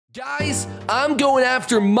Guys, I'm going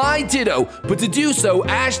after my Ditto, but to do so,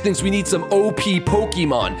 Ash thinks we need some OP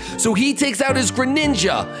Pokemon. So he takes out his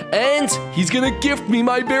Greninja, and he's gonna gift me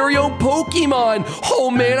my very own Pokemon.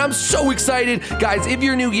 Oh man, I'm so excited. Guys, if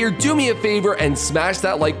you're new here, do me a favor and smash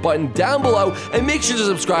that like button down below, and make sure to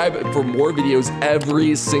subscribe for more videos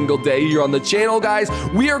every single day here on the channel, guys.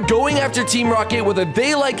 We are going after Team Rocket whether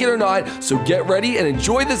they like it or not, so get ready and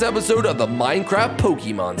enjoy this episode of the Minecraft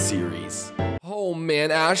Pokemon series. Oh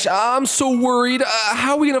man, Ash, I'm so worried.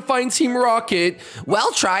 How are we gonna find Team Rocket?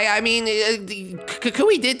 Well, I mean,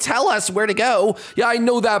 Kukui did tell us where to go. Yeah, I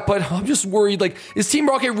know that, but I'm just worried. Like, is Team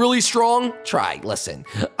Rocket really strong? Listen,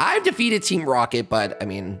 I've defeated Team Rocket, but I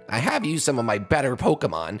mean, I have used some of my better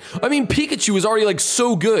Pokemon. I mean, Pikachu is already like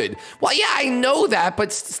so good. Well, yeah, I know that,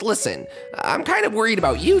 but listen, I'm kind of worried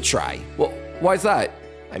about you, Tri. Well, why is that?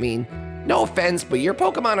 I mean, no offense, but your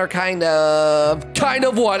Pokemon are kind of... Kind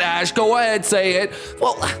of what, Ash? Go ahead, say it.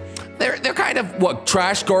 Well, they're kind of... What,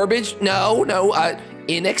 trash, garbage? No,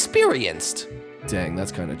 inexperienced. Dang,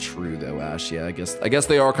 that's kind of true though, Ash. Yeah, I guess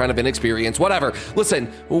they are kind of inexperienced. Whatever. Listen,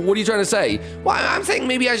 what are you trying to say? Well, I'm saying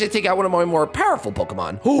maybe I should take out one of my more powerful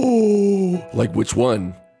Pokemon. Oh, like which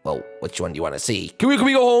one? Well, which one do you want to see? Can we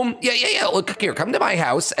go home? Yeah. Look here, come to my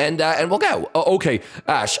house and we'll go. Okay,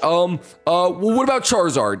 Ash. What about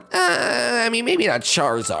Charizard? I mean, maybe not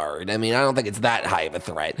Charizard. I mean, I don't think it's that high of a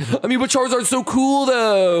threat. I mean, but Charizard's so cool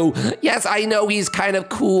though. Yes, I know he's kind of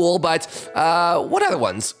cool, but what other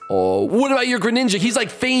ones? Oh, what about your Greninja? He's like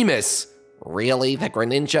famous. Really, the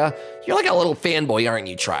Greninja? You're like a little fanboy, aren't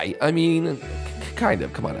you, Tri? I mean, kind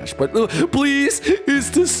of. Come on, Ash. But please, is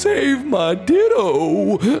to save my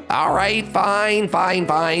Ditto. All right, fine.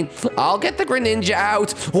 I'll get the Greninja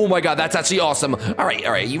out. Oh my God, that's actually awesome. All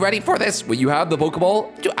right. You ready for this? Will you have the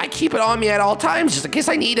Pokeball? Dude, I keep it on me at all times just in case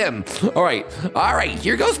I need him. All right.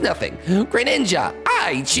 Here goes nothing. Greninja,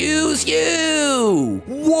 I choose you.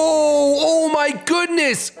 Whoa, oh my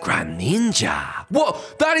goodness. Greninja. Whoa,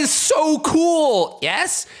 that is so cool.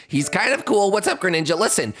 Yes, he's kind of cool. What's up, Greninja?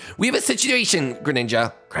 Listen, we have a situation,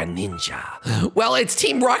 Greninja. Well, it's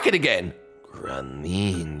Team Rocket again.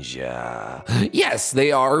 Greninja. Yes,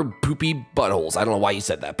 they are poopy buttholes. I don't know why you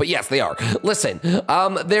said that, but yes, they are. Listen,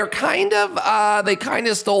 they kind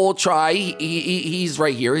of stole Tri. He's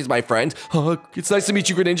right here. He's my friend. It's nice to meet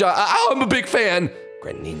you, Greninja. I'm a big fan.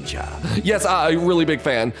 Greninja. Yes, a really big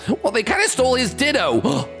fan. Well, they kind of stole his Ditto.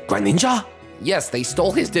 Greninja? Yes, they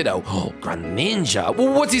stole his Ditto. Greninja.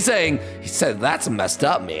 Well, what's he saying? He said that's messed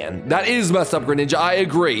up, man. That is messed up, Greninja. I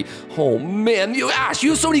agree. Oh, man. Ash,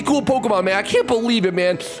 you have so many cool Pokemon, man. I can't believe it,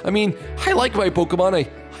 man. I mean, I like my Pokemon.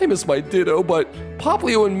 I miss my Ditto, but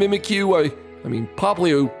Popplio and Mimikyu, I mean,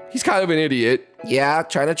 Popplio, he's kind of an idiot. Yeah,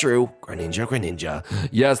 kinda true. Greninja.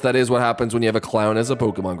 Yes, that is what happens when you have a clown as a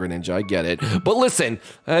Pokemon, Greninja. I get it. But listen,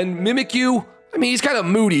 and Mimikyu, I mean, he's kind of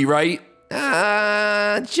moody, right?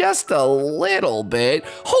 Just a little bit.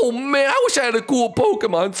 Oh man, I wish I had a cool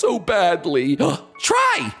Pokemon so badly.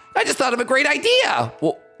 Tri! I just thought of a great idea.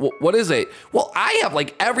 Well, what is it? Well, I have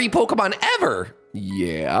like every Pokemon ever.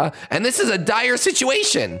 Yeah. And this is a dire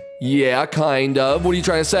situation. Yeah, kind of. What are you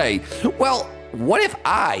trying to say? Well, what if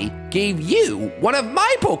I gave you one of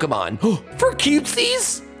my Pokemon? For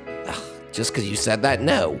keepsies? Just because you said that,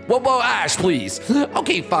 no. Whoa, Ash, please.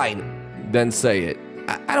 Okay, fine. Then say it.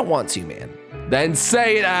 I don't want to, man. Then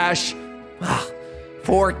say it, Ash.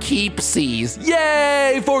 For keepsies.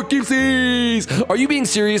 Yay, for keepsies. Are you being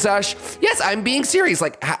serious, Ash? Yes, I'm being serious.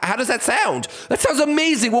 Like, how does that sound? That sounds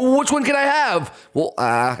amazing. Well, which one can I have? Well,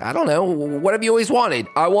 I don't know. What have you always wanted?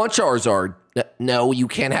 I want Charizard. No, you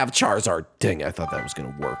can't have Charizard. Dang, I thought that was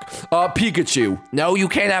gonna work. Pikachu. No, you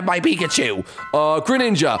can't have my Pikachu.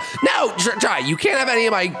 Greninja. No, Tri, you can't have any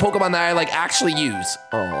of my Pokemon that I like actually use.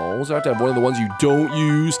 Oh, so I have to have one of the ones you don't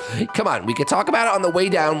use? Come on, we can talk about it on the way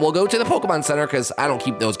down. We'll go to the Pokemon Center because I don't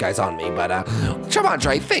keep those guys on me. But come on,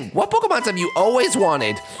 Tri, think. What Pokemons have you always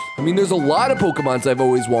wanted? I mean, there's a lot of Pokemons I've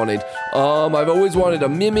always wanted. I've always wanted a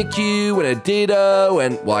Mimikyu and a Ditto,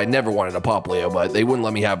 and well, I never wanted a Popplio, but they wouldn't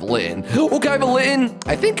let me have Litten. Okay, I have a Litten.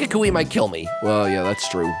 I think Kukui might kill me. Well, yeah, that's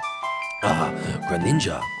true.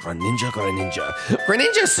 Greninja.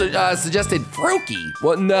 Greninja suggested Froakie.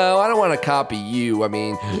 Well, no, I don't want to copy you. I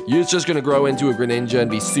mean, you're just going to grow into a Greninja and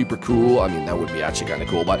be super cool. I mean, that would be actually kind of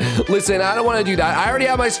cool. But listen, I don't want to do that. I already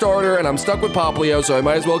have my starter, and I'm stuck with Popplio, so I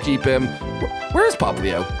might as well keep him. Where's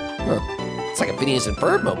Popplio? It's like a Phineas and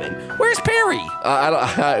Ferb moment. Where's Perry?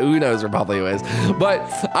 Who knows where Popplio is? But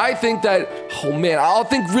I think that, oh man, I'll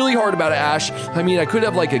think really hard about it, Ash. I mean, I could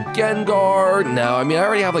have like a Gengar. No, I mean, I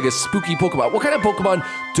already have like a spooky Pokemon. What kind of Pokemon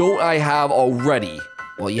don't I have already?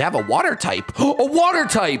 Well, you have a water type. A water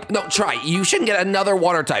type! No, try. You shouldn't get another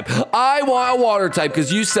water type. I want a water type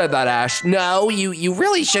because you said that, Ash. No, you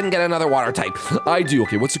really shouldn't get another water type. I do.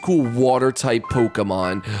 Okay, what's a cool water type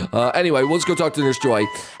Pokemon? Anyway, let's go talk to Nurse Joy.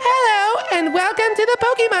 Hello, and welcome to the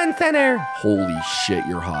Pokemon Center. Holy shit,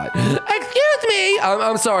 you're hot. Excuse me.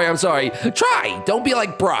 I'm sorry. Try. Don't be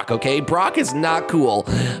like Brock, okay? Brock is not cool.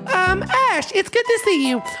 Ash, it's good to see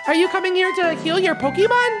you. Are you coming here to heal your Pokemon?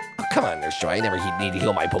 Oh, come on, Nurse Joy. I never need to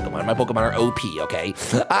heal my Pokemon. My Pokemon are OP, okay?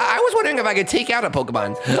 I was wondering if I could take out a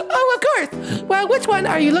Pokemon. Oh, of course. Well, which one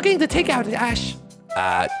are you looking to take out, Ash?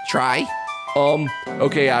 Try.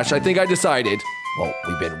 Okay, Ash, I think I decided. Well,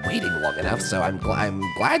 we've been waiting long enough, so I'm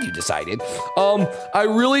glad you decided. I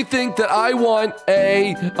really think that I want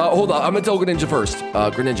a, hold on, I'm gonna tell Greninja first.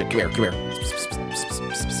 Greninja, come here.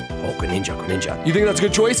 Oh, Greninja. You think that's a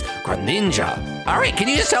good choice? Greninja. All right, can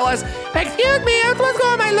you just tell us, excuse me, I'm supposed to go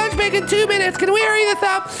on my lunch break in 2 minutes. Can we hurry this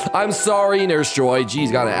up? I'm sorry, Nurse Joy.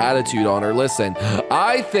 Geez, got an attitude on her. Listen,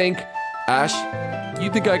 I think, Ash, do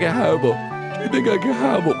you think I can have a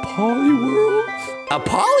Poliwhirl? A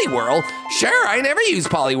Poliwhirl? Sure, I never use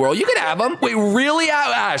Poliwhirl. You can have them. Wait, really?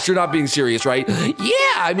 Ash, you're not being serious, right?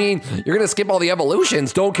 Yeah, I mean, you're gonna skip all the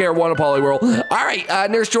evolutions. Don't care, want a Poliwhirl. All right,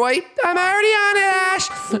 Nurse Joy. I'm already on it, Ash.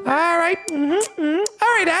 All right.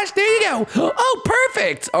 All right, Ash, there you go. Oh,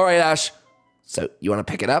 perfect. All right, Ash. So, you want to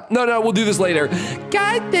pick it up? No, we'll do this later.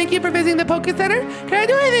 Guys, thank you for visiting the Poké Center. Can I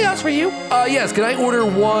do anything else for you? Yes, can I order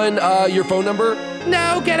one, your phone number?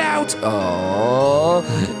 No, get out. Oh,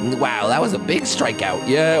 wow, that was a big strikeout.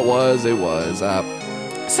 Yeah, it was.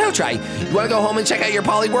 So, Tri, you want to go home and check out your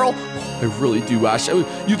Poliwhirl? I really do, Ash. You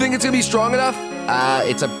think it's gonna be strong enough?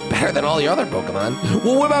 It's better than all the other Pokemon.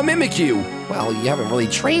 Well, what about Mimikyu? Well, you haven't really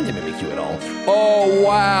trained a Mimikyu at all. Oh,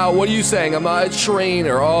 wow. What are you saying? I'm not a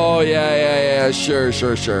trainer. Oh, yeah. Sure.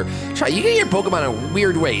 Try, you get your Pokemon in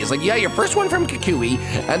weird ways. Like, you got your first one from Kukui,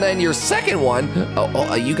 and then your second one,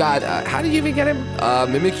 you got, how did you even get him?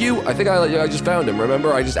 Mimikyu? I think I just found him,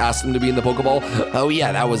 remember? I just asked him to be in the Pokeball. Oh,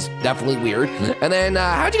 yeah, that was definitely weird. And then,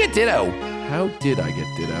 how'd you get Ditto? How did I get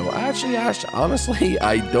Ditto? Actually, Ash, honestly,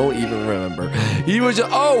 I don't even remember. He was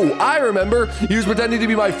I remember. He was pretending to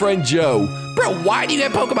be my friend Joe. Bro, why do you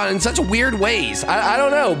get Pokemon in such weird ways? I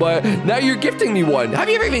don't know, but now you're gifting me one. Have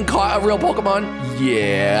you ever even caught a real Pokemon?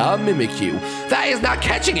 Yeah, Mimikyu. That is not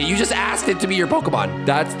catching it. You just asked it to be your Pokemon.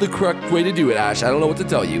 That's the correct way to do it, Ash. I don't know what to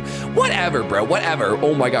tell you. Whatever, bro, whatever.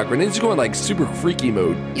 Oh my god, Greninja's going like super freaky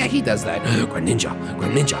mode. Yeah, he does that. Greninja.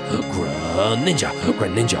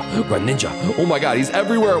 Oh my god, he's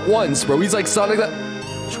everywhere at once, bro. He's like Sonic the...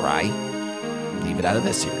 Try. Leave it out of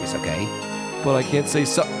this series, okay? But I can't say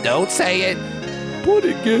so. Don't say it. But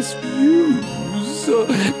it gets views.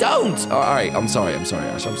 Don't. All right, I'm sorry, Ash.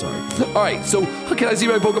 I'm sorry. All right, so can I see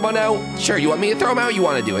my Pokemon now? Sure. You want me to throw him out? You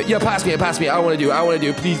want to do it? Yeah, pass me. I want to do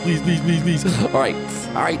it. Please. All right,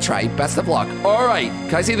 Try. Best of luck. All right.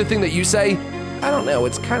 Can I say the thing that you say? I don't know.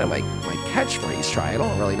 It's kind of my catchphrase, Try. I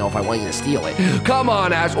don't really know if I want you to steal it. Come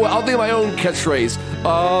on, Ash. Well, I'll think of my own catchphrase.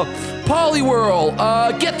 Poliwhirl,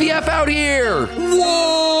 get the F out here.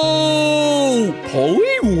 Whoa!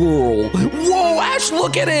 Poliwhirl. Whoa, Ash,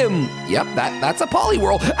 look at him. Yep, that's a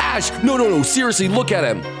Poliwhirl. Ash, no, seriously, look at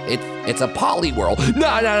him. It's a Poliwhirl.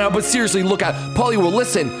 No, but seriously, look at Poliwhirl.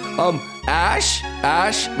 Listen, Ash,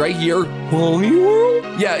 right here.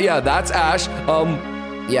 Poliwhirl? Yeah, that's Ash.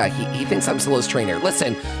 Yeah, he thinks I'm still his trainer.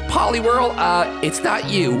 Listen, Poliwhirl, it's not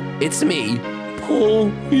you, it's me.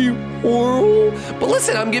 Poliwhirl? But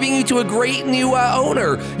listen, I'm giving you to a great new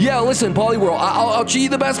owner. Yeah, listen, Poliwhirl, I'll treat you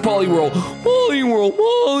the best, Poliwhirl. Poliwhirl,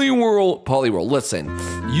 listen,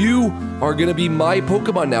 you are gonna be my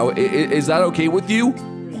Pokemon now. Is that okay with you?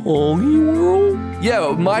 Poliwhirl?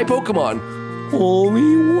 Yeah, my Pokemon.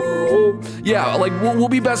 Poliwhirl? Yeah, like, we'll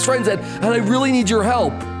be best friends, and I really need your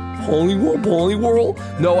help. Poliwhirl?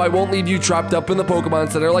 No, I won't leave you trapped up in the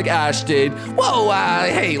Pokemon Center like Ash did. Whoa,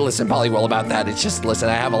 hey, listen, Poliwhirl, about that. It's just, listen,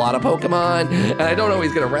 I have a lot of Pokemon, and I don't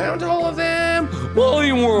always get around to all of them.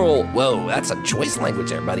 Poliwhirl. Whoa, that's a choice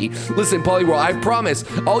language there, buddy. Listen, Poliwhirl, I promise,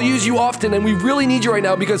 I'll use you often, and we really need you right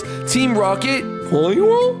now because Team Rocket...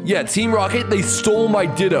 Poliwhirl? Yeah, Team Rocket, they stole my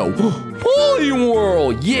Ditto.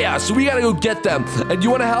 Poliwhirl! Yeah, so we gotta go get them. And do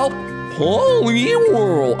you wanna help?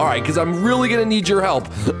 Poliwhirl. All right, because I'm really gonna need your help.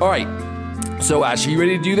 All right, so Ash, are you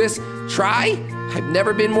ready to do this? Try? I've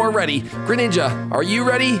never been more ready. Greninja, are you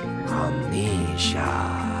ready?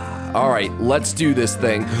 Greninja. All right, let's do this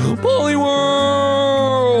thing.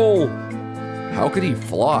 Poliwhirl! How could he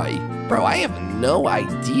fly? Bro, I have no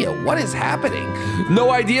idea what is happening.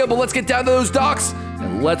 No idea, but let's get down to those docks.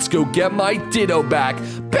 And let's go get my Ditto back.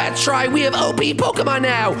 That's right, we have OP Pokemon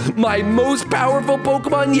now. My most powerful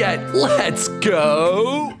Pokemon yet. Let's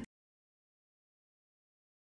go.